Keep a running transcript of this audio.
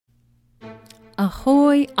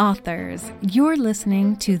Ahoy, authors! You're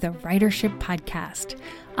listening to the Writership Podcast.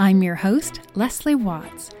 I'm your host, Leslie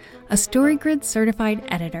Watts, a StoryGrid certified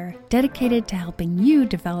editor dedicated to helping you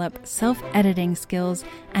develop self-editing skills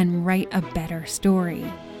and write a better story.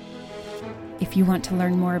 If you want to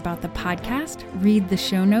learn more about the podcast, read the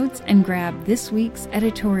show notes, and grab this week's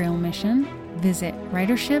editorial mission, visit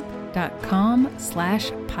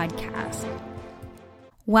writership.com/podcast.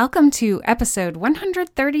 Welcome to episode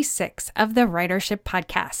 136 of the Writership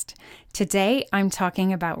Podcast. Today, I'm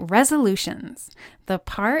talking about resolutions, the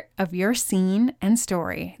part of your scene and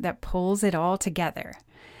story that pulls it all together.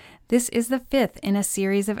 This is the fifth in a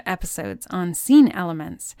series of episodes on scene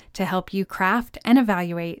elements to help you craft and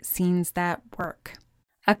evaluate scenes that work.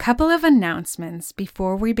 A couple of announcements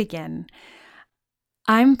before we begin.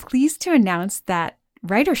 I'm pleased to announce that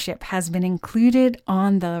Writership has been included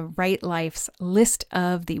on the Write Life's list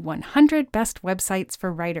of the 100 best websites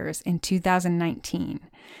for writers in 2019.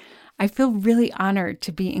 I feel really honored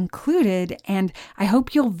to be included, and I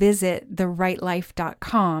hope you'll visit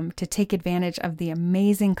thewritelife.com to take advantage of the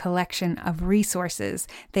amazing collection of resources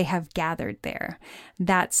they have gathered there.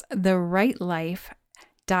 That's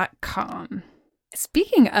thewritelife.com.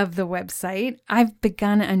 Speaking of the website, I've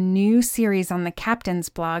begun a new series on the Captain's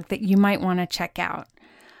blog that you might want to check out.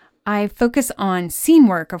 I focus on scene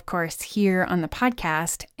work, of course, here on the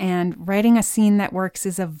podcast, and writing a scene that works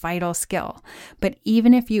is a vital skill. But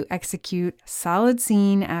even if you execute solid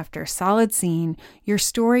scene after solid scene, your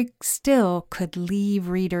story still could leave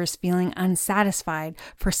readers feeling unsatisfied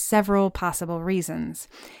for several possible reasons,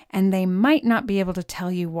 and they might not be able to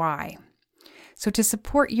tell you why. So to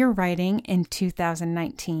support your writing in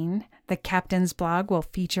 2019, the Captain's blog will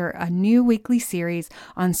feature a new weekly series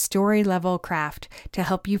on story-level craft to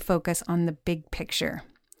help you focus on the big picture.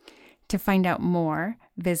 To find out more,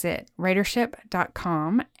 visit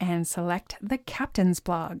writership.com and select the Captain's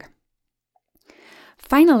blog.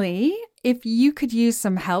 Finally, if you could use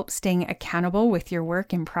some help staying accountable with your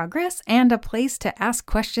work in progress and a place to ask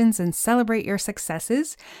questions and celebrate your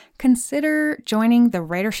successes, consider joining the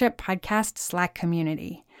Writership Podcast Slack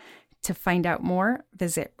community. To find out more,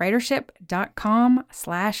 visit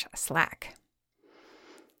writership.com/Slack.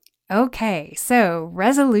 Okay, so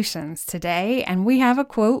resolutions today, and we have a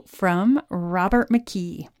quote from Robert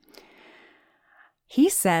McKee. He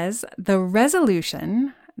says, "The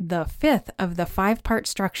resolution, the fifth of the five-part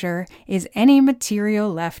structure, is any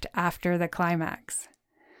material left after the climax."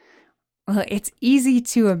 Well, it's easy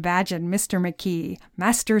to imagine Mr. McKee,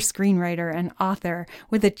 master screenwriter and author,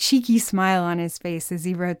 with a cheeky smile on his face as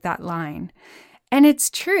he wrote that line. And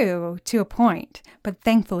it's true to a point, but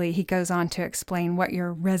thankfully he goes on to explain what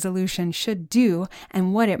your resolution should do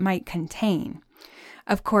and what it might contain.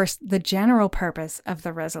 Of course, the general purpose of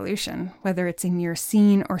the resolution, whether it's in your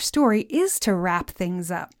scene or story, is to wrap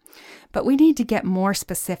things up. But we need to get more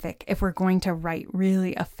specific if we're going to write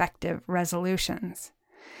really effective resolutions.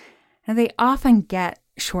 Now, they often get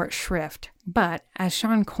short shrift, but as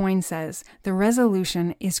Sean Coyne says, the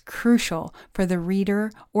resolution is crucial for the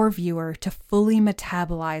reader or viewer to fully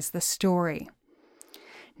metabolize the story.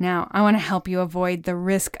 Now, I want to help you avoid the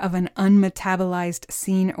risk of an unmetabolized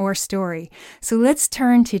scene or story, so let's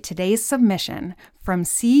turn to today's submission from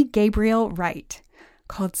C. Gabriel Wright,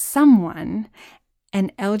 called Someone,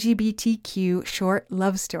 an LGBTQ short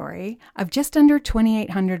love story of just under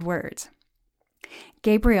 2,800 words.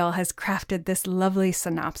 Gabriel has crafted this lovely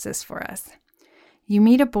synopsis for us. You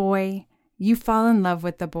meet a boy, you fall in love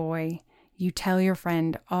with the boy, you tell your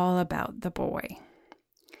friend all about the boy.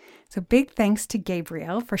 So big thanks to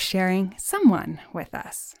Gabriel for sharing Someone with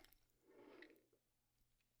us.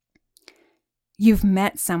 You've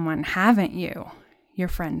met someone, haven't you? Your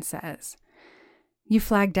friend says. You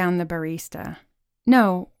flag down the barista.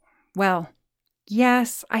 No, well,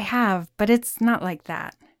 yes, I have, but it's not like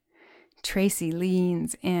that. Tracy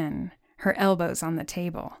leans in, her elbows on the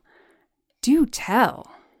table. Do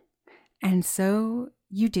tell. And so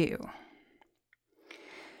you do.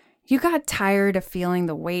 You got tired of feeling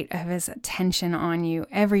the weight of his attention on you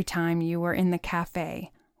every time you were in the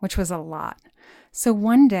cafe, which was a lot. So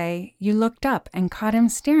one day you looked up and caught him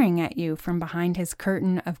staring at you from behind his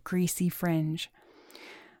curtain of greasy fringe.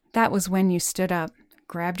 That was when you stood up,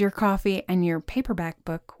 grabbed your coffee and your paperback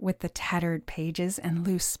book with the tattered pages and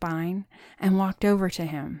loose spine, and walked over to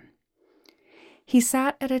him. He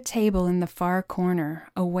sat at a table in the far corner,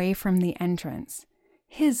 away from the entrance,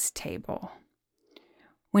 his table.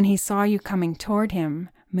 When he saw you coming toward him,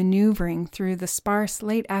 maneuvering through the sparse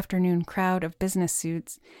late afternoon crowd of business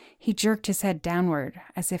suits, he jerked his head downward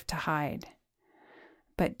as if to hide.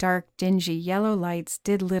 But dark, dingy yellow lights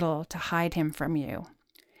did little to hide him from you.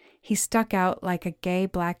 He stuck out like a gay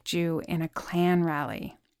black Jew in a Klan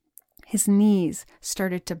rally. His knees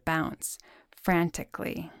started to bounce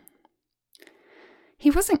frantically.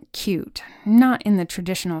 He wasn't cute, not in the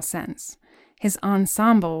traditional sense. His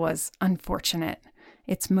ensemble was unfortunate,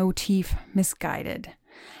 its motif misguided,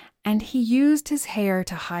 and he used his hair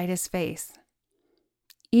to hide his face.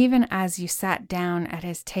 Even as you sat down at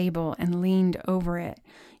his table and leaned over it,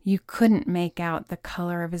 you couldn't make out the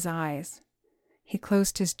color of his eyes. He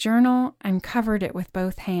closed his journal and covered it with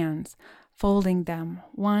both hands, folding them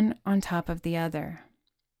one on top of the other.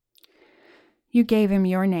 You gave him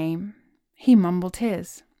your name. He mumbled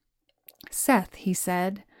his. Seth, he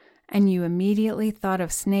said, and you immediately thought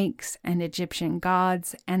of snakes and Egyptian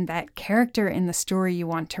gods and that character in the story you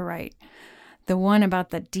want to write, the one about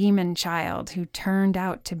the demon child who turned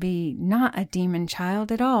out to be not a demon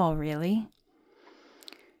child at all, really.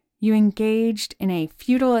 You engaged in a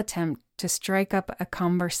futile attempt to strike up a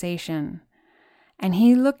conversation, and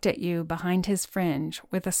he looked at you behind his fringe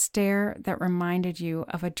with a stare that reminded you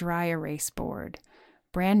of a dry erase board,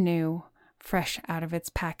 brand new, fresh out of its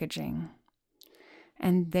packaging.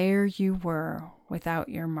 And there you were without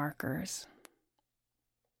your markers.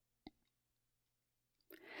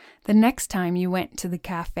 The next time you went to the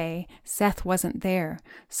cafe, Seth wasn't there,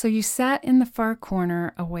 so you sat in the far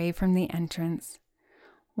corner away from the entrance.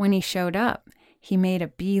 When he showed up, he made a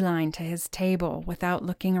beeline to his table without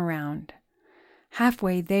looking around.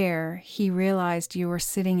 Halfway there, he realized you were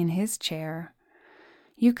sitting in his chair.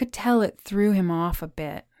 You could tell it threw him off a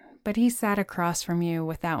bit, but he sat across from you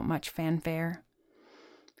without much fanfare.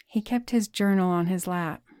 He kept his journal on his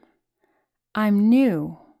lap. "I'm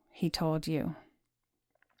new," he told you.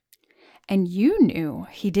 And you knew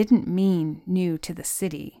he didn't mean new to the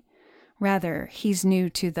city. Rather, he's new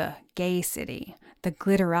to the gay city, the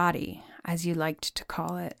glitterati, as you liked to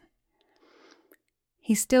call it.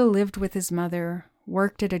 He still lived with his mother,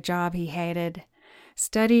 worked at a job he hated,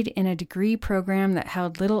 studied in a degree program that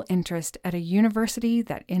held little interest at a university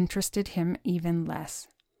that interested him even less.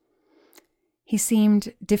 He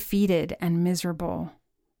seemed defeated and miserable,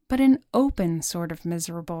 but an open sort of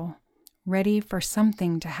miserable, ready for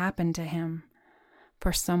something to happen to him,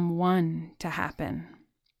 for someone to happen.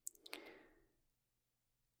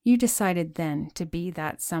 You decided then to be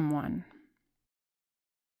that someone.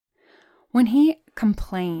 When he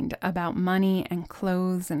complained about money and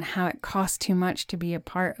clothes and how it cost too much to be a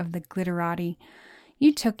part of the glitterati,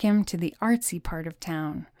 you took him to the artsy part of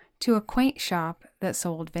town, to a quaint shop that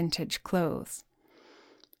sold vintage clothes.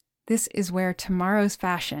 This is where tomorrow's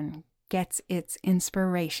fashion gets its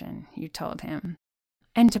inspiration, you told him.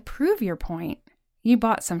 And to prove your point, you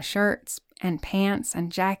bought some shirts and pants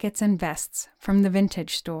and jackets and vests from the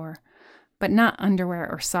vintage store, but not underwear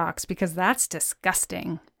or socks because that's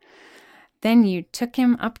disgusting. Then you took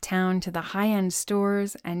him uptown to the high-end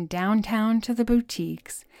stores and downtown to the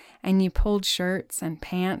boutiques, and you pulled shirts and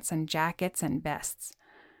pants and jackets and vests.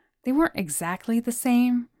 They weren't exactly the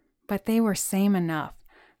same, but they were same enough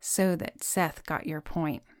so that Seth got your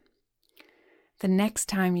point. The next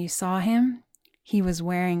time you saw him, he was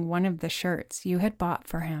wearing one of the shirts you had bought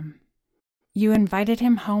for him. You invited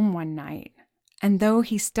him home one night, and though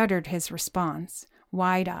he stuttered his response,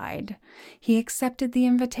 wide-eyed, he accepted the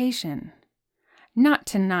invitation. "Not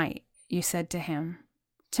tonight," you said to him.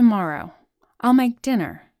 "Tomorrow. I'll make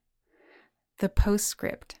dinner." The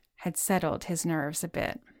postscript had settled his nerves a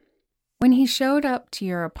bit. When he showed up to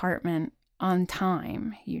your apartment on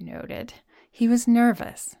time, you noted, he was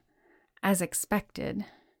nervous, as expected.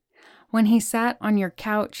 When he sat on your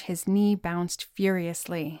couch, his knee bounced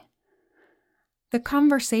furiously. The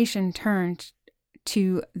conversation turned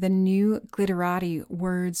to the new glitterati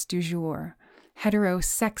words du jour,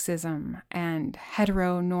 heterosexism and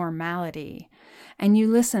heteronormality, and you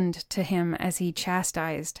listened to him as he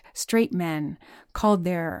chastised straight men, called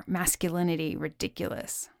their masculinity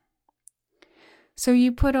ridiculous. So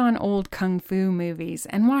you put on old kung fu movies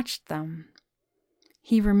and watched them.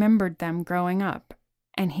 He remembered them growing up,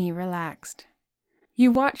 and he relaxed.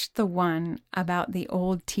 You watched the one about the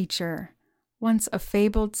old teacher, once a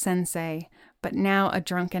fabled sensei, but now a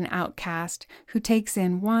drunken outcast who takes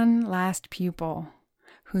in one last pupil,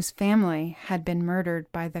 whose family had been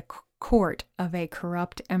murdered by the court of a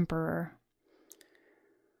corrupt emperor.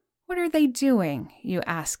 "What are they doing?" you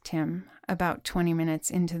asked him about 20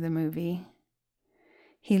 minutes into the movie.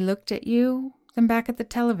 He looked at you, then back at the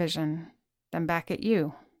television, then back at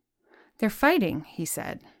you. "They're fighting," he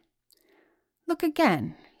said. "Look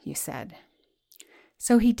again," you said.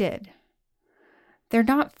 So he did. "They're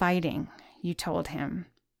not fighting," you told him.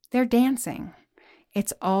 "They're dancing.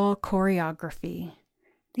 It's all choreography.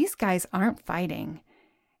 These guys aren't fighting.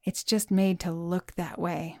 It's just made to look that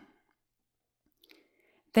way.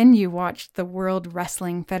 Then you watched the World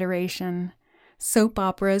Wrestling Federation. Soap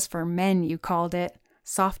operas for men, you called it.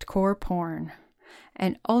 Softcore porn.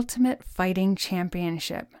 An ultimate fighting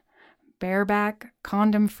championship. Bareback,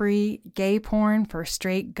 condom-free, gay porn for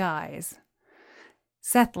straight guys.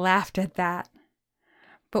 Seth laughed at that.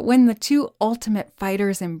 But when the two ultimate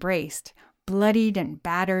fighters embraced, bloodied and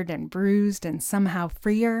battered and bruised and somehow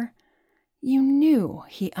freer, you knew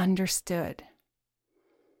he understood.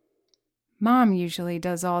 Mom usually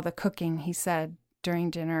does all the cooking, he said during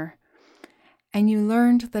dinner, and you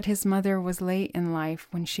learned that his mother was late in life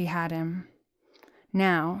when she had him.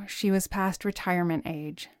 Now she was past retirement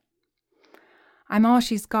age. I'm all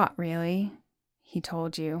she's got, really, he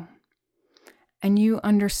told you. And you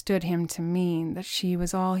understood him to mean that she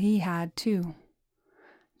was all he had, too.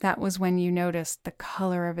 That was when you noticed the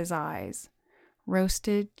color of his eyes,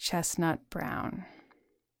 roasted chestnut brown.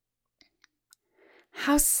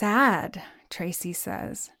 How sad, Tracy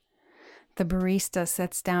says. The barista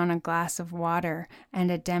sets down a glass of water and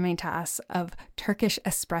a demitasse of Turkish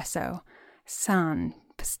espresso, sans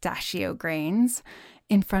pistachio grains,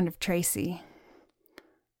 in front of Tracy.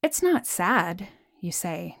 It's not sad, you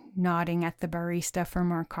say, nodding at the barista for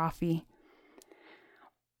more coffee.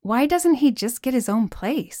 Why doesn't he just get his own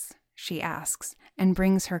place? She asks, and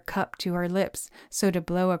brings her cup to her lips so to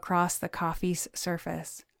blow across the coffee's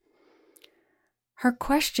surface. Her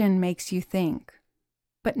question makes you think,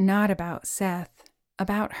 but not about Seth,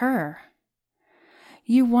 about her.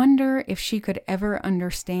 You wonder if she could ever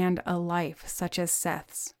understand a life such as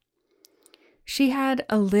Seth's. She had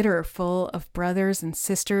a litter full of brothers and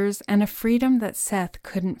sisters and a freedom that Seth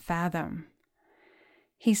couldn't fathom.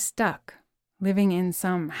 He's stuck, living in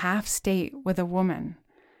some half-state with a woman,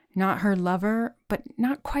 not her lover, but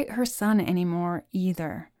not quite her son anymore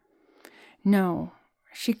either. No,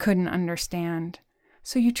 she couldn't understand,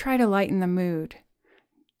 so you try to lighten the mood.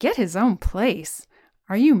 Get his own place?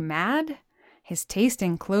 Are you mad? His taste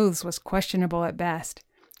in clothes was questionable at best.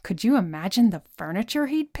 Could you imagine the furniture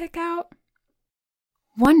he'd pick out?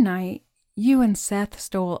 One night, you and Seth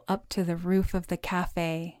stole up to the roof of the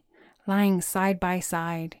cafe. Lying side by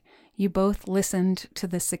side, you both listened to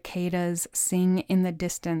the cicadas sing in the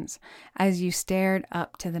distance as you stared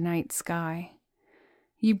up to the night sky.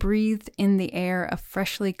 You breathed in the air of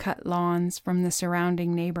freshly cut lawns from the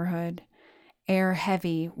surrounding neighborhood, air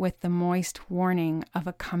heavy with the moist warning of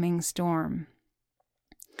a coming storm.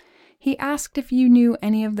 He asked if you knew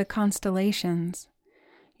any of the constellations.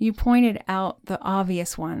 You pointed out the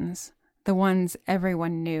obvious ones, the ones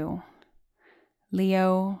everyone knew.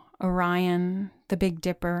 Leo, Orion, the Big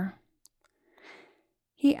Dipper.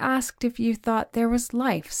 He asked if you thought there was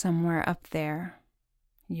life somewhere up there.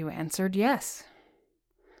 You answered yes.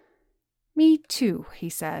 Me too, he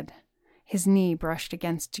said. His knee brushed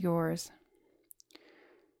against yours.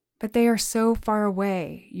 But they are so far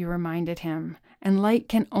away, you reminded him, and light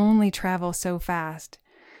can only travel so fast.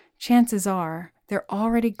 Chances are they're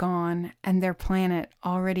already gone and their planet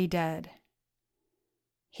already dead.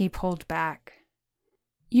 He pulled back.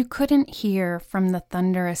 You couldn't hear from the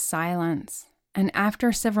thunderous silence, and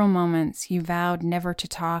after several moments you vowed never to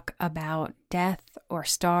talk about death or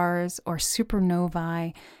stars or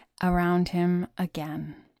supernovae around him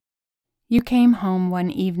again. You came home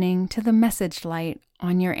one evening to the message light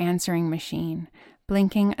on your answering machine,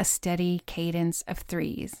 blinking a steady cadence of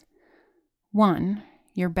 3s. 1,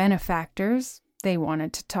 your benefactors, they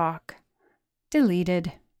wanted to talk.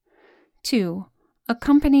 Deleted. 2, a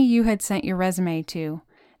company you had sent your resume to.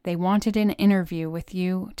 They wanted an interview with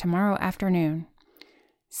you tomorrow afternoon.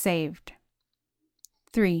 Saved.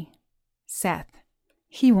 3, Seth.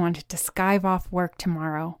 He wanted to skive off work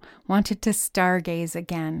tomorrow, wanted to stargaze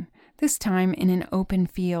again, this time in an open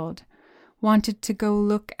field, wanted to go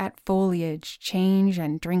look at foliage, change,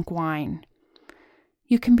 and drink wine.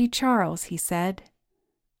 You can be Charles, he said.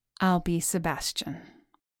 I'll be Sebastian.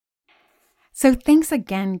 So thanks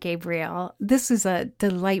again, Gabriel. This is a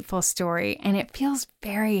delightful story, and it feels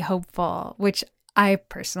very hopeful, which I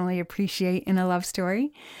personally appreciate in a love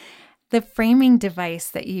story. The framing device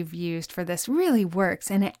that you've used for this really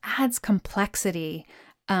works, and it adds complexity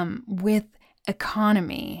with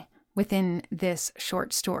economy within this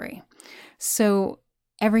short story. So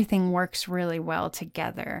everything works really well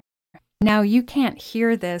together. Now, you can't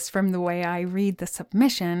hear this from the way I read the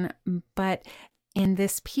submission, but in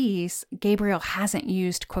this piece, Gabriel hasn't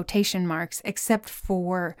used quotation marks except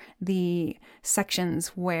for the sections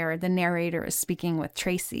where the narrator is speaking with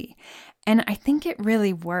Tracy. And I think it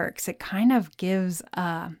really works. It kind of gives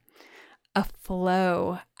a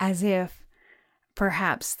flow as if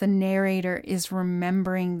Perhaps the narrator is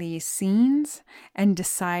remembering these scenes and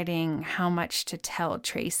deciding how much to tell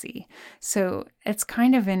Tracy. So it's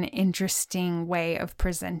kind of an interesting way of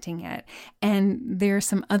presenting it. And there are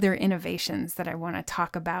some other innovations that I want to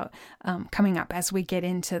talk about coming up as we get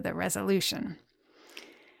into the resolution.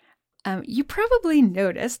 You probably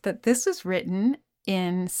noticed that this was written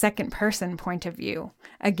in second person point of view.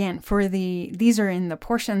 Again, these are in the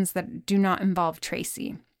portions that do not involve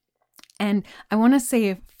Tracy. And I want to say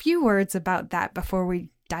a few words about that before we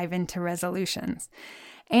dive into resolutions.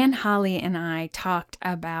 Anne Holly and I talked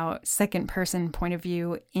about second person point of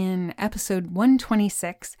view in episode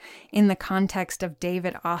 126 in the context of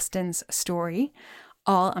David Austin's story,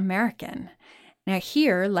 All American. Now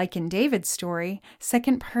here, like in David's story,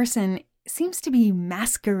 second person seems to be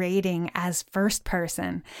masquerading as first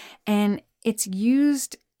person, and it's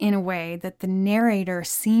used in a way that the narrator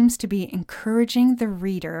seems to be encouraging the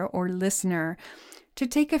reader or listener to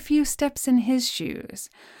take a few steps in his shoes.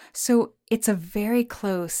 So it's a very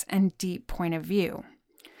close and deep point of view.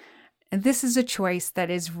 This is a choice that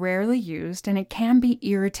is rarely used, and it can be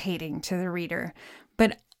irritating to the reader.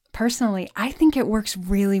 But personally, I think it works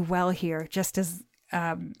really well here, just as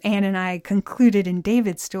Anne and I concluded in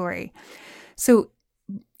David's story. So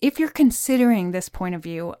if you're considering this point of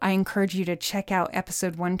view, I encourage you to check out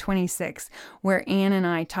episode 126, where Anne and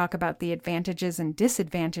I talk about the advantages and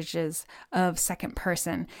disadvantages of second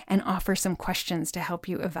person and offer some questions to help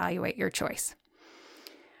you evaluate your choice.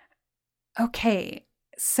 Okay,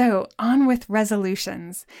 so on with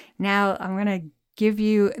resolutions. Now I'm going to give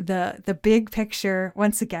you the big picture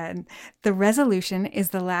once again. The resolution is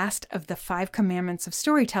the last of the 5 commandments of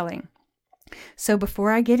storytelling. So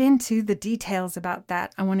before I get into the details about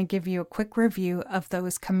that, I want to give you a quick review of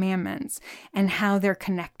those commandments and how they're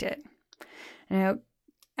connected. Now,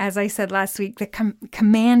 as I said last week, the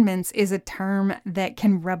commandments is a term that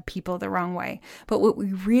can rub people the wrong way. But what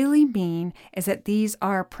we really mean is that these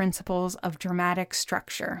are principles of dramatic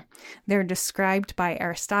structure. They're described by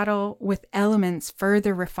Aristotle with elements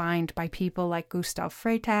further refined by people like Gustav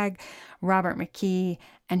Freytag, Robert McKee,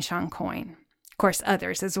 and Sean Coyne. Of course,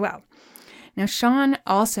 others as well. Now, Sean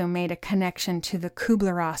also made a connection to the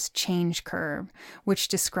Kubler-Ross change curve, which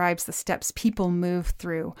describes the steps people move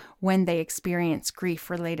through when they experience grief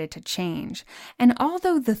related to change. And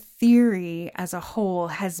although the theory as a whole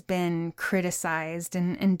has been criticized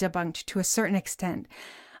and debunked to a certain extent,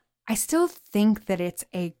 I still think that it's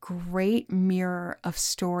a great mirror of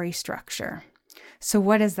story structure. So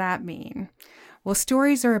what does that mean? Well,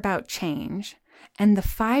 stories are about change. And the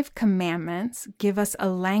 5 commandments give us a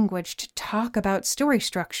language to talk about story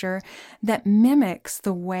structure that mimics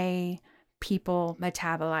the way people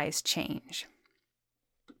metabolize change.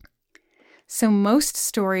 So most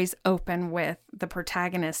stories open with the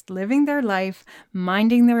protagonist living their life,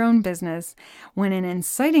 minding their own business, when an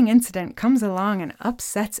inciting incident comes along and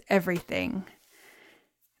upsets everything.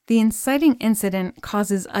 The inciting incident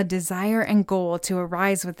causes a desire and goal to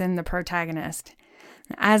arise within the protagonist.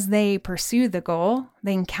 As they pursue the goal,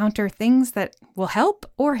 they encounter things that will help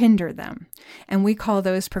or hinder them, and we call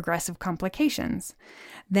those progressive complications.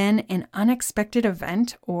 Then an unexpected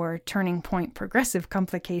event or turning point progressive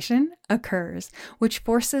complication occurs, which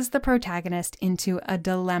forces the protagonist into a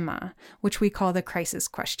dilemma, which we call the crisis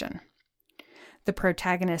question. The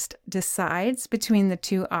protagonist decides between the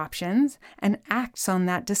 2 options and acts on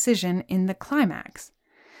that decision in the climax.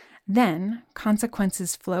 Then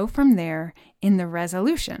consequences flow from there in the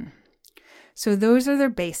resolution. So those are the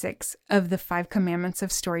basics of the 5 commandments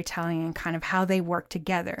of storytelling and kind of how they work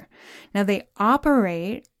together. Now they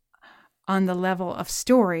operate on the level of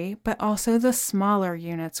story, but also the smaller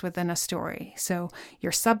units within a story. So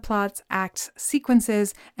your subplots, acts,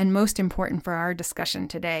 sequences, and most important for our discussion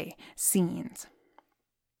today, scenes.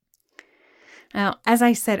 Now, as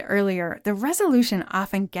I said earlier, the resolution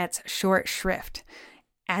often gets short shrift,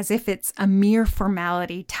 as if it's a mere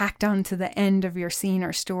formality tacked on to the end of your scene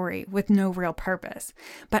or story with no real purpose.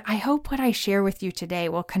 But I hope what I share with you today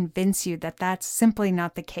will convince you that that's simply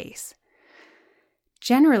not the case.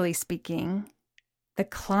 Generally speaking, the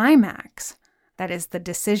climax, that is the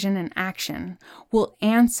decision and action, will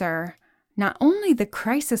answer not only the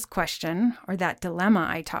crisis question or that dilemma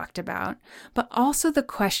I talked about, but also the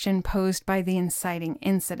question posed by the inciting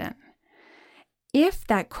incident. If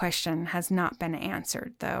that question has not been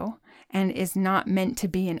answered, though, and is not meant to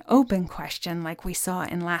be an open question like we saw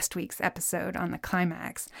in last week's episode on the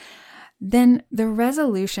climax, then the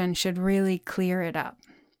resolution should really clear it up.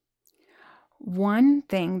 One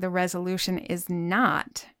thing the resolution is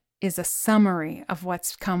not is a summary of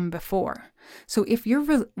what's come before. So if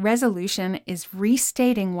your resolution is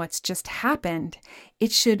restating what's just happened,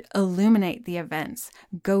 it should illuminate the events,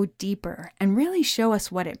 go deeper, and really show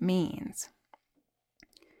us what it means.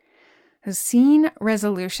 The scene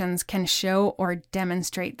resolutions can show or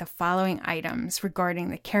demonstrate the following items regarding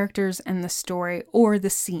the characters and the story or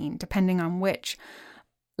the scene, depending on which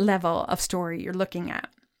level of story you're looking at.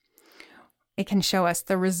 It can show us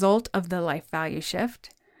the result of the life value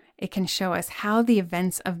shift. It can show us how the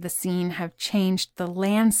events of the scene have changed the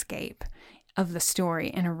landscape of the story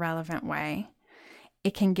in a relevant way.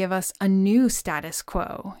 It can give us a new status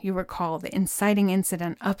quo. You recall the inciting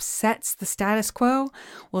incident upsets the status quo.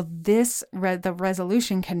 Well, the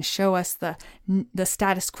resolution can show us the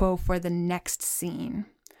status quo for the next scene.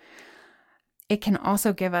 It can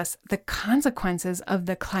also give us the consequences of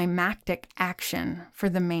the climactic action for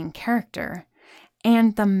the main character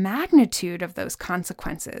and the magnitude of those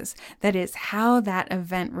consequences. That is, how that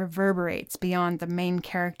event reverberates beyond the main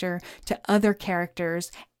character to other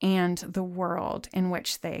characters and the world in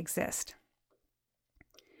which they exist.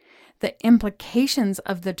 The implications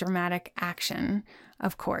of the dramatic action,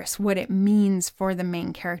 of course, what it means for the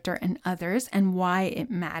main character and others, and why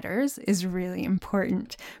it matters, is really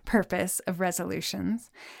important purpose of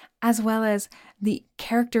resolutions, as well as the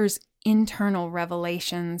character's internal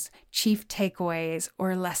revelations, chief takeaways,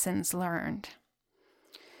 or lessons learned.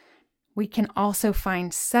 We can also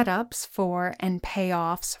find setups for and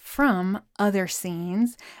payoffs from other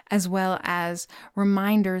scenes, as well as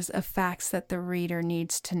reminders of facts that the reader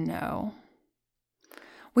needs to know.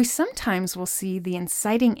 We sometimes will see the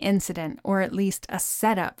inciting incident, or at least a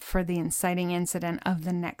setup for the inciting incident of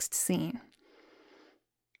the next scene.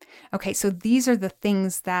 Okay, so these are the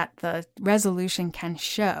things that the resolution can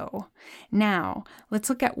show. Now, let's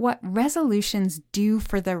look at what resolutions do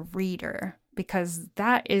for the reader, because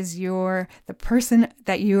that is the person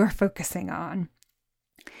that you are focusing on.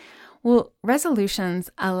 Well, resolutions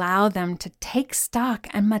allow them to take stock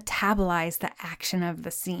and metabolize the action of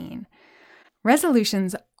the scene.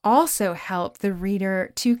 Resolutions also help the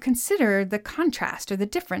reader to consider the contrast or the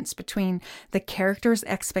difference between the character's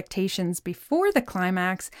expectations before the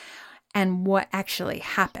climax and what actually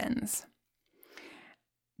happens.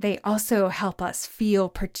 They also help us feel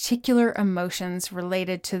particular emotions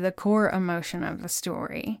related to the core emotion of the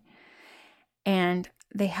story. And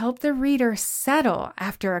they help the reader settle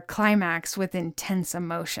after a climax with intense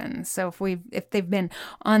emotions. So if they've been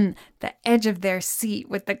on the edge of their seat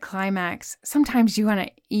with the climax, sometimes you want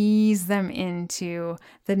to ease them into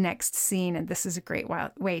the next scene, and this is a great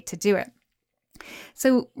way to do it.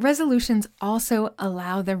 So resolutions also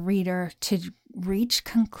allow the reader to reach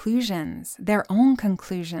conclusions, their own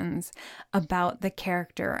conclusions about the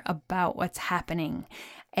character, about what's happening,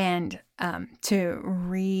 and to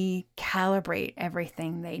recalibrate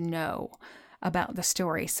everything they know about the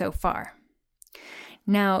story so far.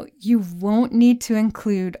 Now, you won't need to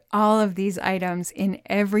include all of these items in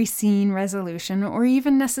every scene resolution or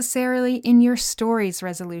even necessarily in your story's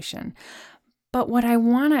resolution. But why I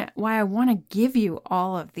want to give you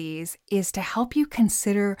all of these is to help you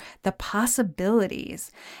consider the possibilities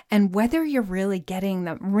and whether you're really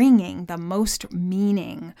wringing the most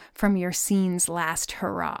meaning from your scene's last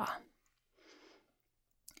hurrah.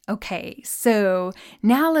 Okay, so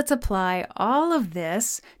now let's apply all of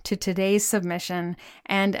this to today's submission,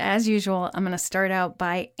 and as usual, I'm going to start out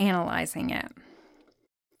by analyzing it.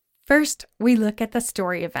 First, we look at the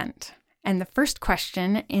story event. And the first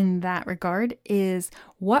question in that regard is,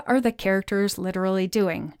 what are the characters literally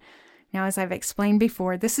doing? Now, as I've explained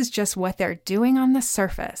before, this is just what they're doing on the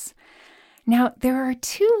surface. Now, there are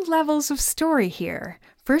two levels of story here.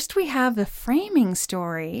 First, we have the framing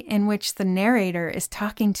story in which the narrator is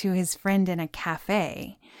talking to his friend in a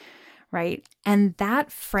cafe, right? And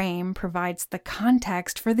that frame provides the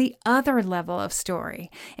context for the other level of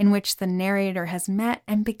story in which the narrator has met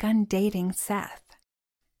and begun dating Seth.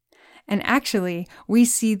 And actually, we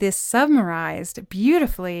see this summarized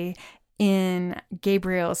beautifully in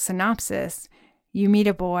Gabriel's synopsis. You meet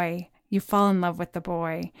a boy, you fall in love with the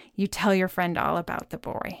boy, you tell your friend all about the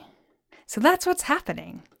boy. So that's what's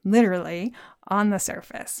happening, literally, on the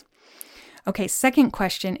surface. Okay, second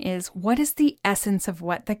question is, what is the essence of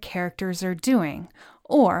what the characters are doing?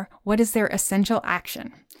 Or what is their essential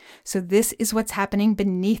action? So this is what's happening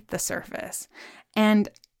beneath the surface. And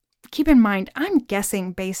keep in mind, I'm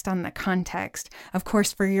guessing based on the context. Of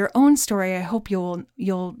course, for your own story, I hope you'll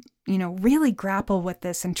really grapple with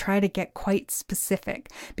this and try to get quite specific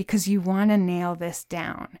because you want to nail this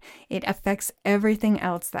down. It affects everything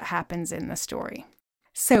else that happens in the story.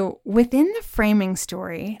 So within the framing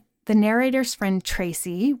story, the narrator's friend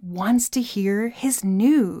Tracy wants to hear his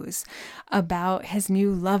news about his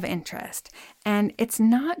new love interest. And it's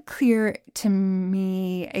not clear to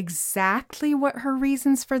me exactly what her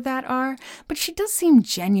reasons for that are, but she does seem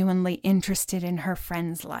genuinely interested in her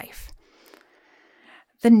friend's life.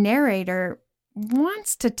 The narrator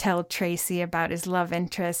wants to tell Tracy about his love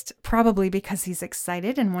interest, probably because he's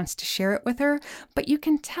excited and wants to share it with her, but you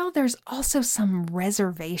can tell there's also some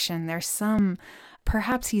reservation.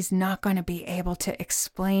 Perhaps he's not going to be able to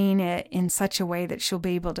explain it in such a way that she'll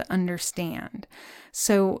be able to understand.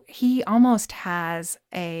 So he almost has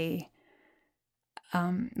his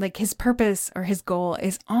purpose or his goal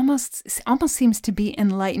is almost seems to be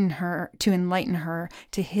enlighten her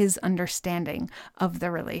to his understanding of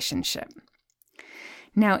the relationship.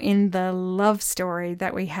 Now, in the love story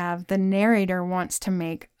that we have, the narrator wants to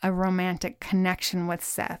make a romantic connection with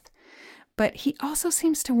Seth, but he also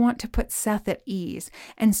seems to want to put Seth at ease.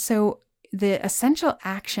 And so the essential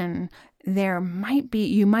action there might be,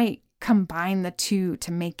 you might combine the two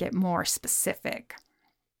to make it more specific.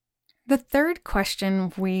 The third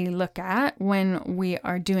question we look at when we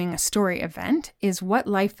are doing a story event is what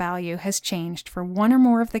life value has changed for one or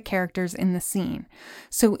more of the characters in the scene.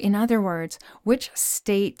 So in other words, which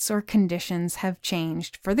states or conditions have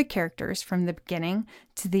changed for the characters from the beginning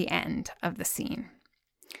to the end of the scene.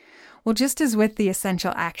 Well, just as with the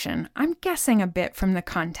essential action, I'm guessing a bit from the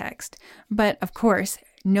context, but of course,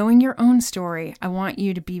 knowing your own story, I want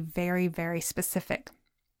you to be very, very specific.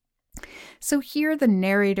 So here the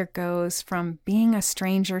narrator goes from being a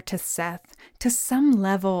stranger to Seth to some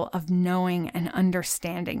level of knowing and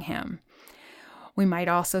understanding him. We might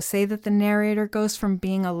also say that the narrator goes from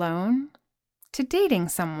being alone to dating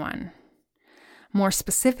someone. More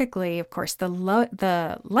specifically, of course, the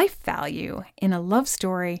life value in a love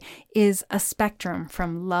story is a spectrum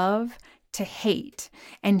from love to hate.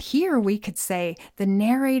 And here we could say the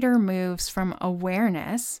narrator moves from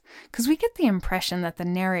awareness, because we get the impression that the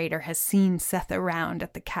narrator has seen Seth around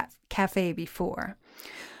at the cafe before.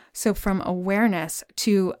 So from awareness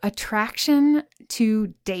to attraction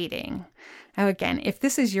to dating. Now again, if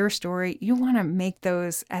this is your story, you want to make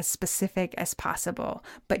those as specific as possible.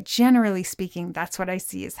 But generally speaking, that's what I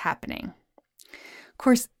see is happening. Of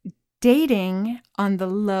course, dating on the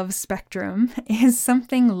love spectrum is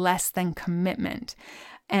something less than commitment.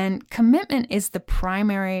 And commitment is the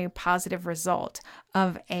primary positive result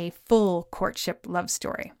of a full courtship love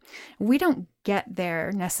story. We don't get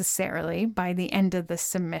there necessarily by the end of the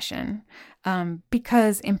submission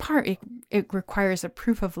because in part it requires a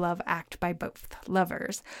proof of love act by both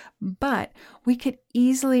lovers. But we could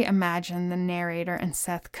easily imagine the narrator and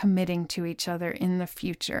Seth committing to each other in the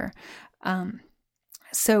future. And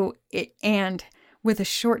with a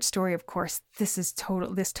short story, of course, this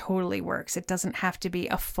totally works. It doesn't have to be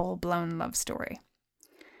a full-blown love story.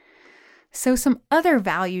 So some other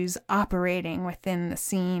values operating within the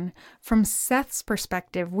scene. From Seth's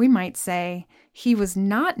perspective, we might say he was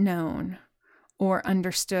not known or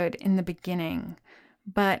understood in the beginning,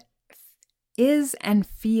 but is and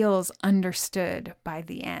feels understood by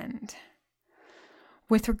the end.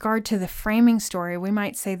 With regard to the framing story, we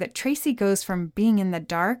might say that Tracy goes from being in the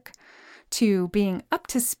dark to being up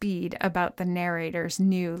to speed about the narrator's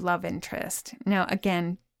new love interest. Now,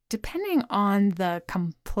 again, depending on the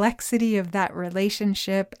complexity of that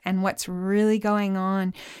relationship and what's really going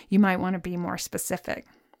on, you might want to be more specific.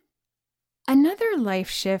 Another life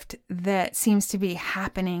shift that seems to be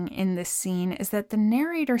happening in this scene is that the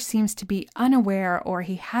narrator seems to be unaware, or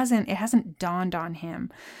it hasn't dawned on him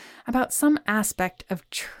about some aspect of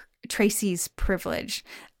Tracy's privilege,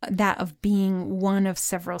 that of being one of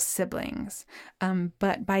several siblings.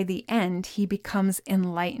 But by the end, he becomes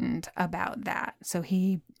enlightened about that. So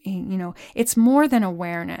he, it's more than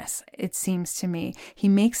awareness, it seems to me. He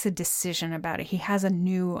makes a decision about it. He has a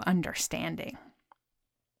new understanding.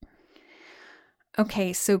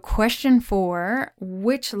 Okay, so question 4,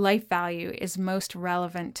 which life value is most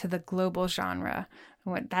relevant to the global genre?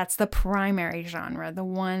 That's the primary genre, the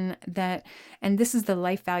one that, and this is the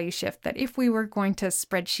life value shift, that if we were going to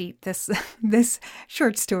spreadsheet this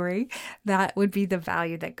short story, that would be the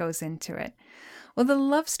value that goes into it. Well, the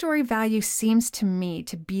love story value seems to me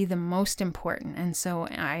to be the most important, and so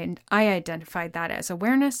I identified that as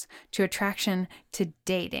awareness to attraction to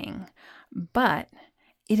dating. But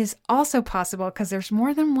it is also possible, because there's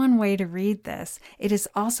more than one way to read this, it is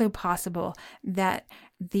also possible that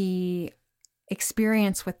the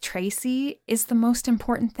experience with Tracy is the most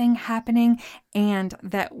important thing happening, and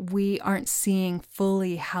that we aren't seeing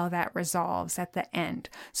fully how that resolves at the end.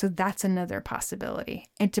 So that's another possibility.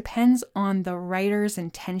 It depends on the writer's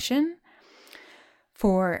intention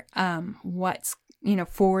for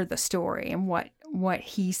for the story and what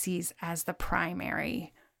he sees as the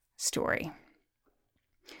primary story.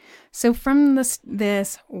 So from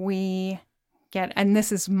this we get, and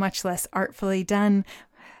this is much less artfully done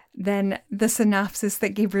than the synopsis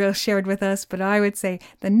that Gabriel shared with us, but I would say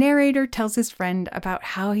the narrator tells his friend about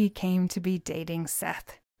how he came to be dating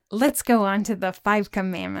Seth. Let's go on to the 5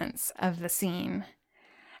 commandments of the scene.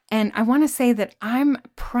 And I want to say that I'm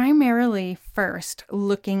primarily first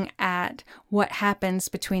looking at what happens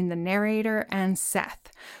between the narrator and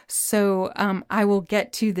Seth. So I will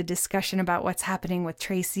get to the discussion about what's happening with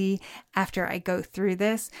Tracy after I go through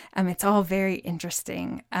this. It's all very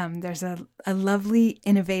interesting. There's a lovely,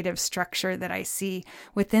 innovative structure that I see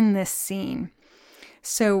within this scene.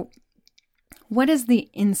 So what is the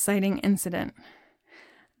inciting incident?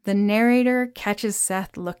 The narrator catches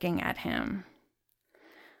Seth looking at him.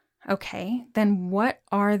 Okay, then what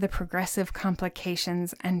are the progressive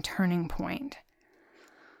complications and turning point?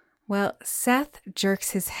 Well, Seth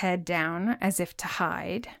jerks his head down as if to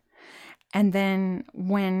hide. And then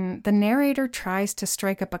when the narrator tries to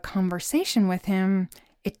strike up a conversation with him,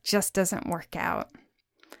 it just doesn't work out.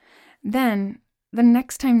 Then, the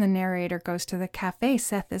next time the narrator goes to the cafe,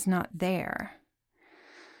 Seth is not there.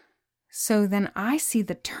 So then I see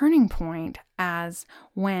the turning point as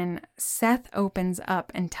when Seth opens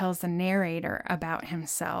up and tells the narrator about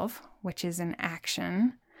himself, which is an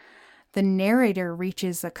action. The narrator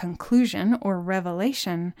reaches a conclusion or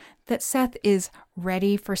revelation that Seth is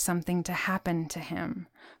ready for something to happen to him,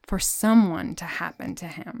 for someone to happen to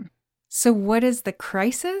him. So what is the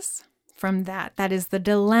crisis from that? That is the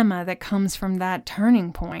dilemma that comes from that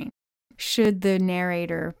turning point. Should the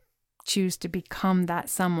narrator choose to become that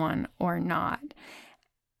someone or not?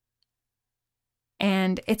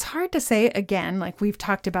 And it's hard to say, again, like we've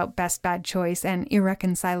talked about best bad choice and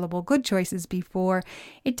irreconcilable good choices before.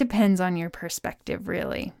 It depends on your perspective,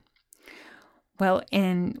 really. Well,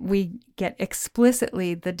 and we get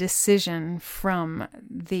explicitly the decision from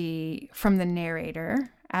the narrator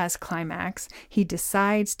as climax. He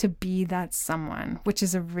decides to be that someone, which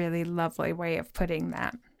is a really lovely way of putting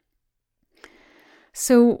that.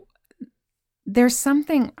 So there's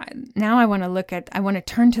something now I want to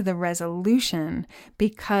turn to the resolution,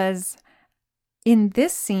 because in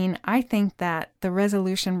this scene, I think that the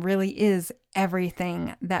resolution really is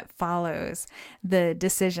everything that follows the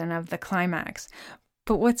decision of the climax.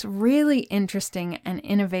 But what's really interesting and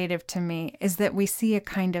innovative to me is that we see a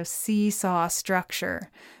kind of seesaw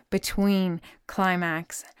structure between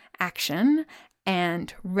climax, action,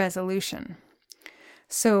 and resolution.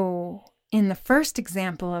 So in the first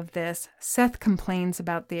example of this, Seth complains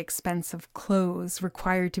about the expensive clothes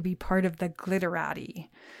required to be part of the glitterati.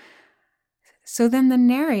 So then the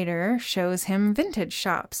narrator shows him vintage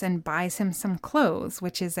shops and buys him some clothes,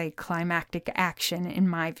 which is a climactic action in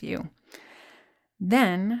my view.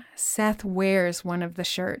 Then Seth wears one of the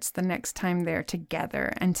shirts the next time they're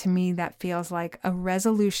together, and to me that feels like a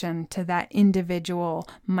resolution to that individual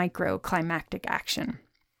micro-climactic action.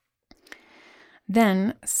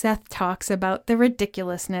 Then Seth talks about the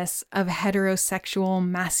ridiculousness of heterosexual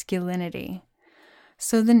masculinity.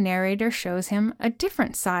 So the narrator shows him a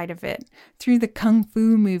different side of it through the kung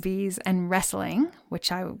fu movies and wrestling,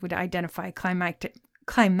 which I would identify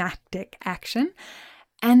climactic action.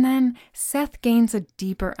 And then Seth gains a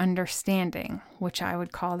deeper understanding, which I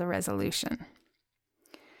would call the resolution.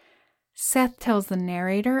 Seth tells the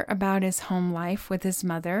narrator about his home life with his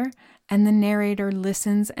mother, and the narrator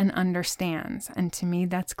listens and understands, and to me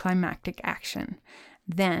that's climactic action.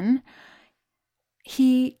 Then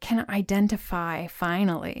he can identify,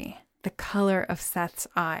 finally, the color of Seth's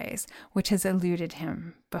eyes, which has eluded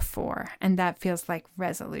him before, and that feels like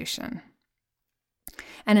resolution.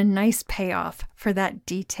 And a nice payoff for that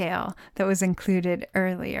detail that was included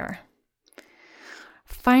earlier.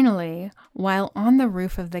 Finally, while on the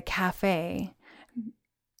roof of the cafe,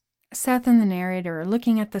 Seth and the narrator are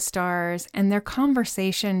looking at the stars, and their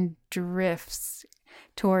conversation drifts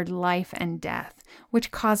toward life and death,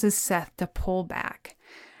 which causes Seth to pull back.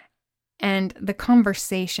 And the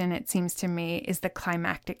conversation, it seems to me, is the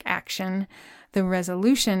climactic action. The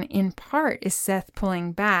resolution, in part, is Seth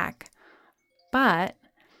pulling back, but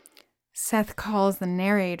Seth calls the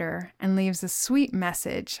narrator and leaves a sweet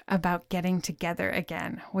message about getting together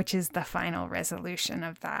again, which is the final resolution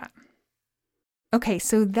of that. Okay,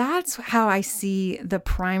 so that's how I see the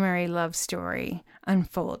primary love story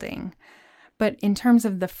unfolding. But in terms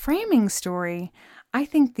of the framing story, I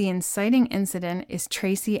think the inciting incident is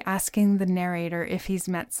Tracy asking the narrator if he's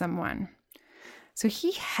met someone. So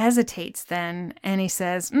he hesitates then, and he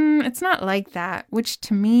says, it's not like that, which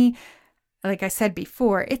to me like I said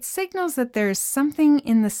before, it signals that there's something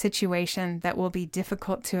in the situation that will be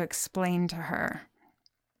difficult to explain to her.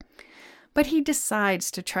 But he decides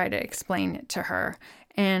to try to explain it to her.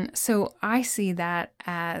 And so I see that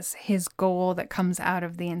as his goal that comes out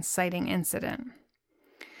of the inciting incident.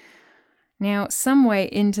 Now, some way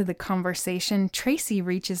into the conversation, Tracy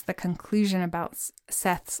reaches the conclusion about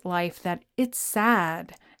Seth's life that it's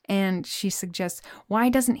sad. And she suggests, why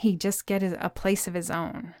doesn't he just get a place of his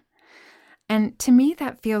own? And to me,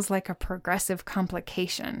 that feels like a progressive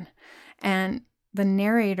complication. And the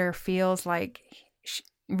narrator feels like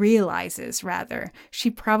realizes she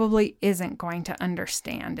probably isn't going to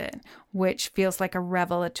understand it, which feels like a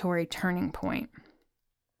revelatory turning point.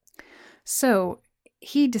 So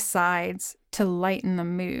he decides to lighten the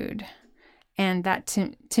mood, and that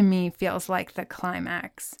to me feels like the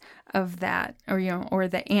climax of that, or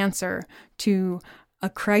the answer to a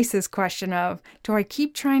crisis question of, do I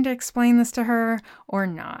keep trying to explain this to her or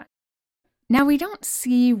not? Now, we don't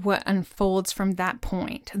see what unfolds from that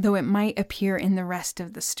point, though it might appear in the rest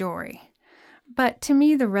of the story. But to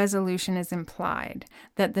me, the resolution is implied,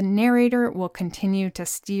 that the narrator will continue to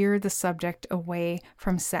steer the subject away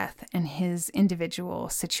from Seth and his individual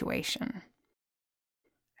situation.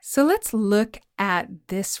 So let's look at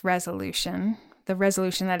this resolution, the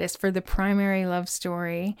resolution that is for the primary love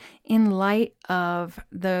story, in light of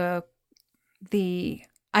the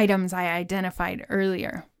items I identified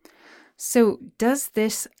earlier. So does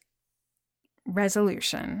this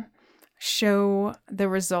resolution show the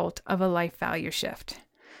result of a life value shift?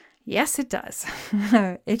 Yes, it does.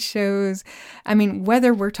 It shows,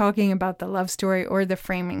 whether we're talking about the love story or the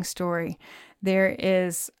framing story, there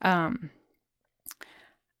is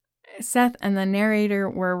Seth and the narrator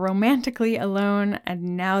were romantically alone,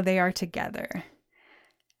 and now they are together.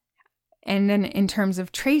 And then in terms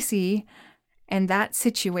of Tracy and that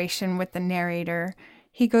situation with the narrator,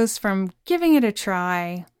 he goes from giving it a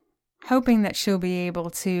try, hoping that she'll be able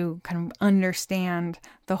to kind of understand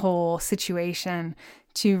the whole situation,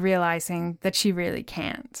 to realizing that she really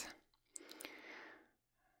can't.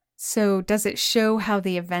 So does it show how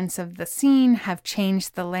the events of the scene have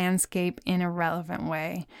changed the landscape in a relevant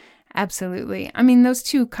way? Absolutely. Those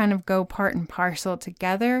two kind of go part and parcel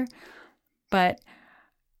together, but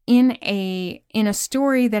in a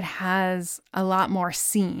story that has a lot more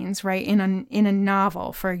scenes, right? In a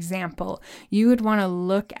novel, for example, you would want to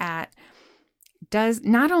look at,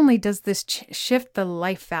 not only does this shift the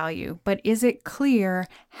life value, but is it clear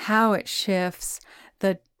how it shifts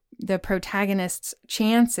the protagonist's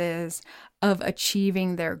chances of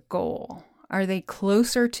achieving their goal? Are they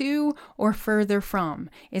closer to or further from?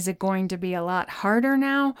 Is it going to be a lot harder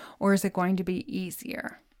now, or is it going to be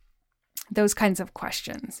easier? Those kinds of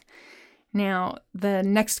questions. Now, the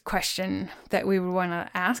next question that we would want to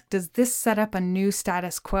ask, does this set up a new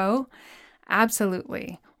status quo?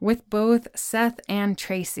 Absolutely. With both Seth and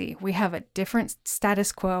Tracy, we have a different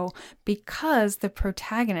status quo because the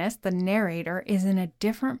protagonist, the narrator, is in a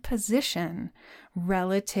different position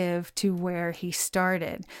relative to where he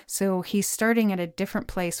started. So he's starting at a different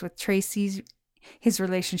place with his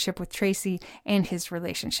relationship with Tracy and his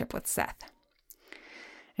relationship with Seth.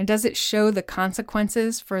 And does it show the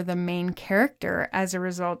consequences for the main character as a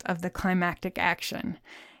result of the climactic action?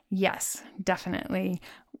 Yes, definitely.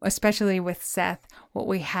 Especially with Seth, what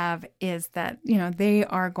we have is that, they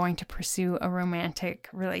are going to pursue a romantic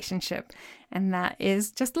relationship, and that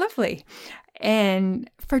is just lovely. And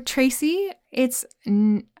for Tracy, it's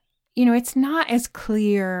not as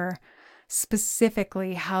clear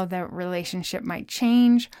specifically how that relationship might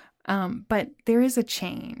change, but there is a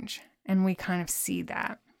change, and we kind of see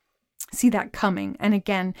that coming. And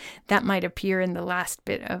again, that might appear in the last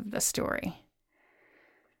bit of the story.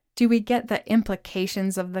 Do we get the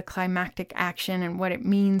implications of the climactic action and what it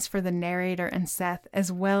means for the narrator and Seth,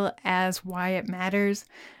 as well as why it matters?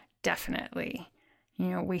 Definitely.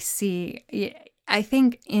 We see, I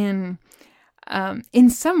think in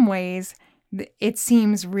some ways, it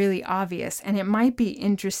seems really obvious, and it might be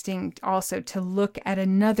interesting also to look at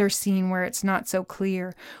another scene where it's not so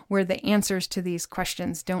clear, where the answers to these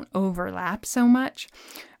questions don't overlap so much.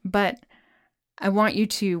 But I want you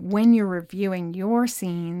to, when you're reviewing your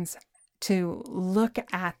scenes, to look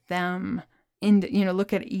at them,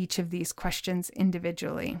 look at each of these questions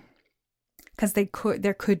individually, because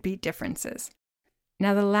there could be differences.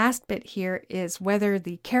 Now, the last bit here is whether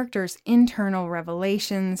the character's internal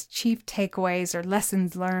revelations, chief takeaways, or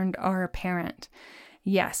lessons learned are apparent.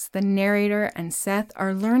 Yes, the narrator and Seth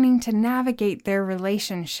are learning to navigate their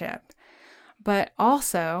relationship, but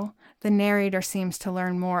also the narrator seems to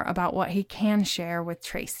learn more about what he can share with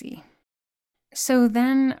Tracy. So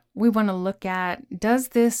then we want to look at, does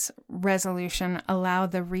this resolution allow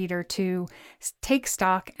the reader to take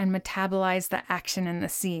stock and metabolize the action in the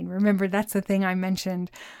scene? Remember, that's the thing I mentioned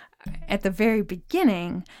at the very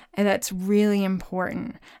beginning, and that's really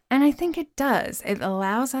important. And I think it does. It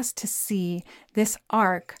allows us to see this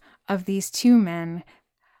arc of these two men,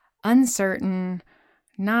 uncertain,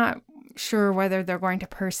 not sure whether they're going to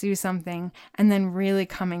pursue something, and then really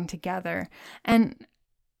coming together. And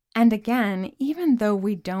again, even though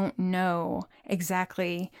we don't know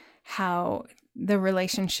exactly how the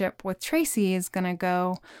relationship with Tracy is going to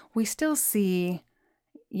go, we still see,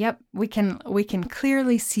 we can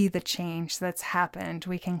clearly see the change that's happened.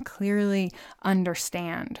 We can clearly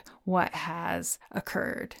understand what has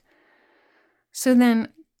occurred. So then,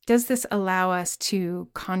 does this allow us to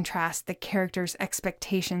contrast the character's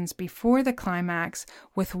expectations before the climax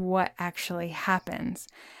with what actually happens?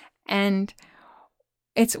 And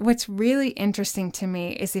what's really interesting to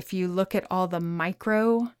me is if you look at all the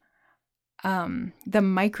micro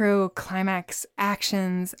climax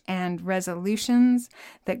actions and resolutions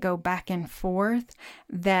that go back and forth,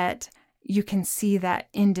 that you can see that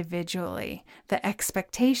individually, the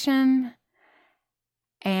expectation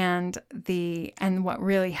and what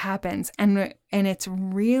really happens, and it's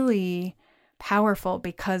really powerful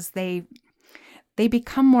because they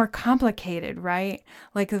become more complicated, right?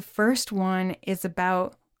 Like the first one is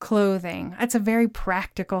about clothing. That's a very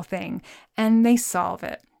practical thing, and they solve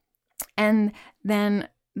it. And then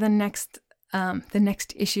the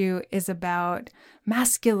next issue is about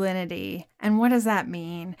masculinity and what does that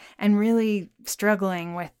mean, and really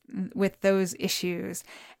struggling with those issues,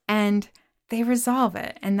 and they resolve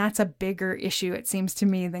it. And that's a bigger issue, it seems to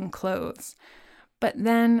me, than clothes. But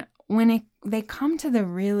then when they come to the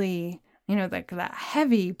really, like that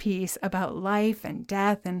heavy piece about life and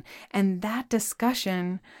death and that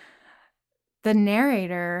discussion, the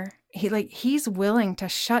narrator, he's willing to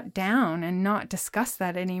shut down and not discuss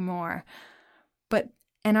that anymore.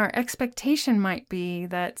 And our expectation might be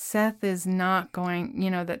that Seth is not going,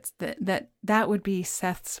 that would be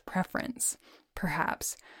Seth's preference,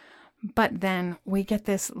 perhaps. But then we get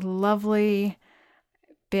this lovely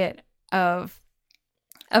bit of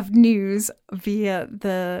news via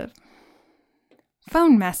the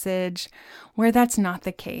phone message where that's not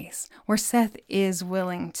the case, where Seth is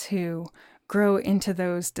willing to grow into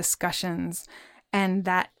those discussions and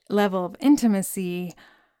that level of intimacy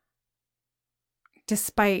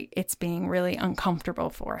despite it's being really uncomfortable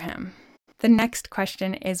for him. The next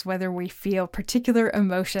question is whether we feel particular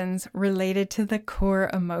emotions related to the core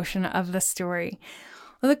emotion of the story.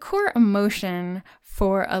 Well, the core emotion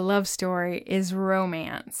for a love story is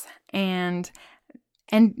romance. And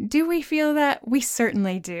do we feel that? We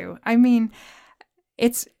certainly do. I mean,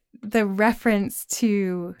 it's the reference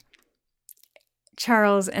to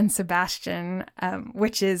Charles and Sebastian,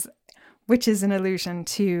 which is an allusion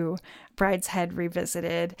to Brideshead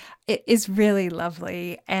Revisited. It is really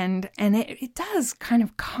lovely, and it does kind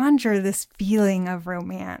of conjure this feeling of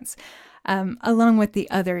romance, along with the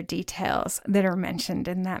other details that are mentioned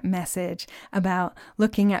in that message about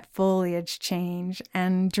looking at foliage change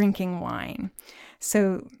and drinking wine.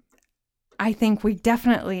 So I think we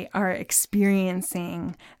definitely are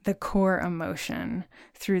experiencing the core emotion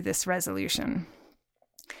through this resolution.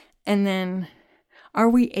 And then, are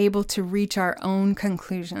we able to reach our own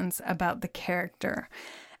conclusions about the character?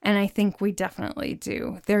 And I think we definitely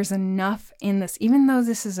do. There's enough in this, even though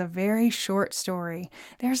this is a very short story,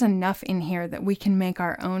 there's enough in here that we can make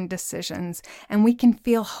our own decisions and we can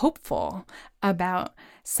feel hopeful about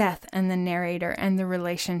Seth and the narrator and the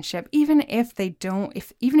relationship, even if they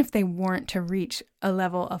weren't to reach a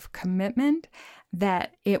level of commitment,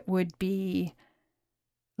 that it would be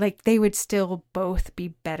like they would still both be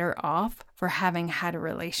better off for having had a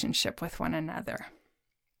relationship with one another.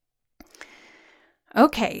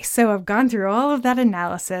 Okay, so I've gone through all of that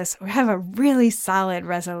analysis. We have a really solid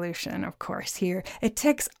resolution, of course, here. It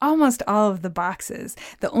ticks almost all of the boxes.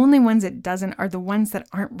 The only ones it doesn't are the ones that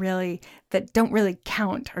don't really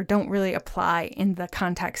count or don't really apply in the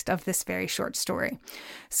context of this very short story.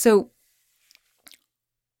 So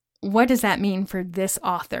what does that mean for this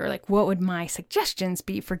author? Like, what would my suggestions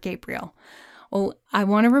be for Gabriel? Well, I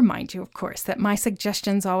want to remind you, of course, that my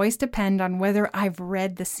suggestions always depend on whether I've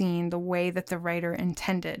read the scene the way that the writer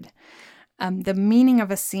intended. The meaning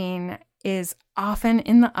of a scene is often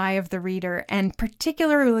in the eye of the reader, and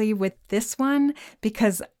particularly with this one,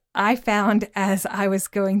 because I found as I was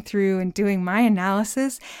going through and doing my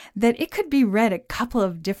analysis that it could be read a couple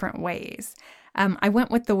of different ways. I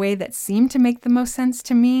went with the way that seemed to make the most sense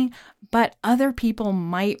to me, but other people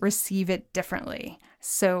might receive it differently.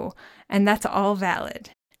 So and that's all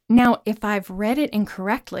valid. Now, if I've read it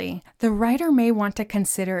incorrectly, the writer may want to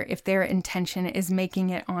consider if their intention is making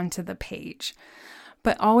it onto the page.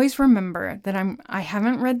 But always remember that I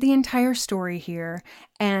haven't read the entire story here,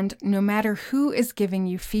 and no matter who is giving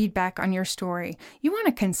you feedback on your story, you want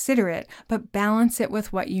to consider it, but balance it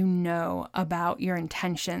with what you know about your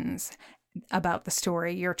intentions about the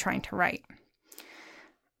story you're trying to write.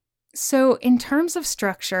 So in terms of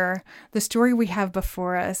structure, the story we have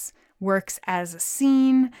before us works as a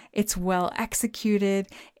scene. It's well executed.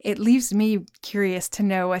 It leaves me curious to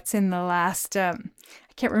know what's in the last, I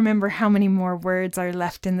can't remember how many more words are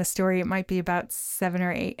left in the story. It might be about 700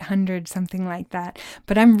 or 800, something like that.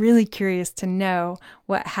 But I'm really curious to know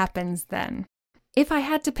what happens then. If I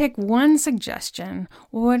had to pick one suggestion,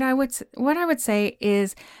 what I would say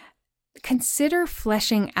is consider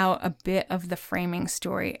fleshing out a bit of the framing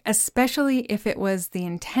story, especially if it was the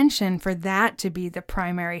intention for that to be the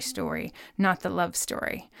primary story, not the love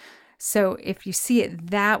story. So if you see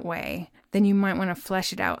it that way, then you might want to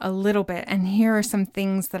flesh it out a little bit. And here are some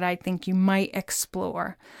things that I think you might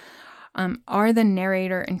explore. Are the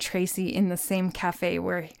narrator and Tracy in the same cafe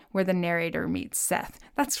where the narrator meets Seth?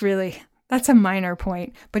 That's a minor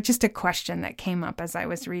point, but just a question that came up as I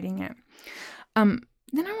was reading it.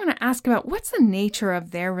 Then I want to ask about what's the nature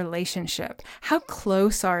of their relationship? How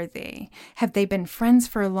close are they? Have they been friends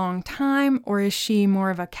for a long time, or is she more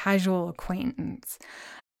of a casual acquaintance?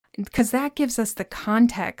 Because that gives us the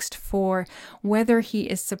context for whether he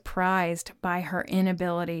is surprised by her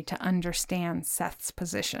inability to understand Seth's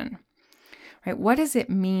position. Right? What does it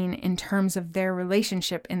mean in terms of their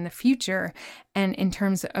relationship in the future and in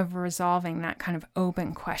terms of resolving that kind of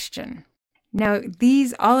open question? Now,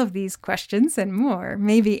 all of these questions and more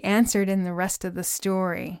may be answered in the rest of the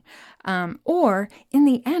story. Or in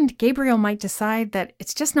the end, Gabriel might decide that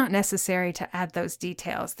it's just not necessary to add those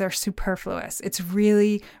details. They're superfluous. It's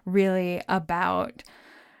really, really about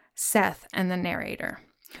Seth and the narrator.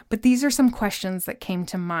 But these are some questions that came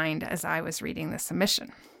to mind as I was reading the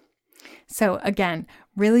submission. So again,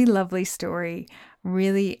 really lovely story,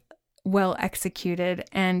 really well executed,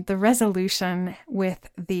 and the resolution with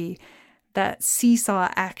that seesaw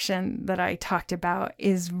action that I talked about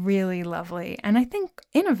is really lovely and I think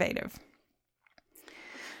innovative.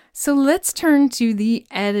 So let's turn to the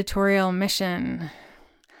editorial mission.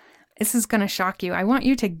 This is going to shock you. I want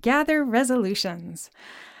you to gather resolutions.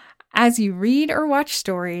 As you read or watch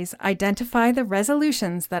stories, identify the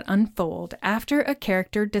resolutions that unfold after a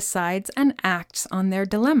character decides and acts on their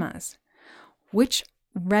dilemmas. Which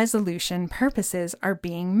resolution purposes are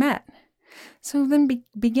being met? So then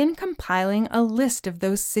begin compiling a list of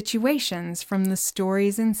those situations from the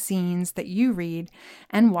stories and scenes that you read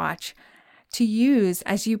and watch to use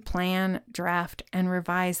as you plan, draft, and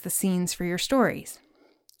revise the scenes for your stories.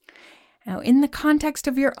 Now, in the context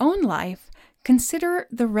of your own life, consider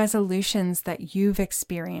the resolutions that you've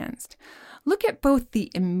experienced. Look at both the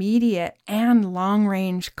immediate and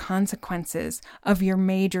long-range consequences of your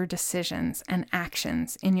major decisions and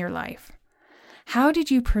actions in your life. How did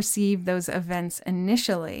you perceive those events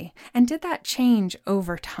initially, and did that change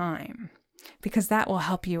over time? Because that will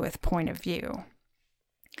help you with point of view.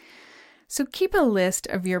 So keep a list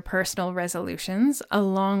of your personal resolutions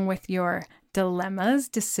along with your dilemmas,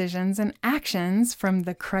 decisions, and actions from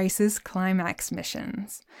the crisis climax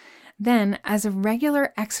missions. Then, as a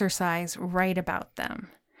regular exercise, write about them.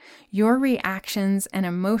 Your reactions and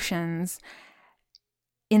emotions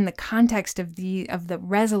in the context of the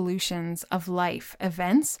resolutions of life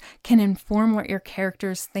events can inform what your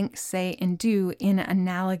characters think, say, and do in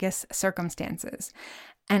analogous circumstances.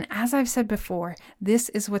 And as I've said before, this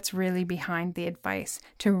is what's really behind the advice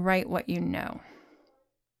to write what you know.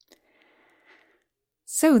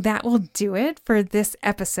 So that will do it for this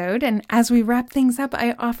episode. And as we wrap things up,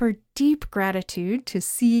 I offer deep gratitude to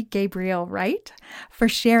C. Gabriel Wright for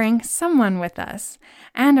sharing someone with us,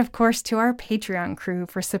 and of course to our Patreon crew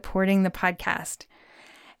for supporting the podcast.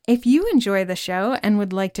 If you enjoy the show and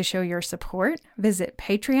would like to show your support, visit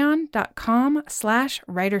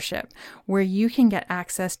patreon.com/writership, where you can get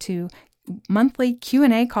access to monthly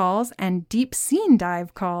Q&A calls and deep scene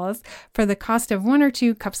dive calls for the cost of 1 or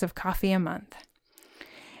 2 cups of coffee a month.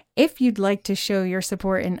 If you'd like to show your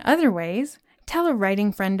support in other ways, tell a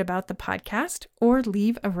writing friend about the podcast or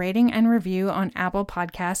leave a rating and review on Apple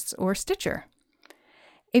Podcasts or Stitcher.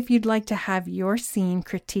 If you'd like to have your scene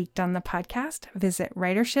critiqued on the podcast, visit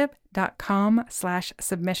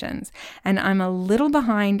writership.com/submissions. And I'm a little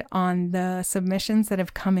behind on the submissions that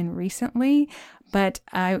have come in recently, but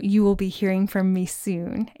you will be hearing from me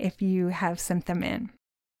soon if you have sent them in.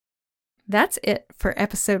 That's it for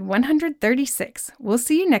episode 136. We'll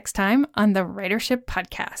see you next time on the Writership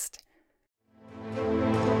Podcast.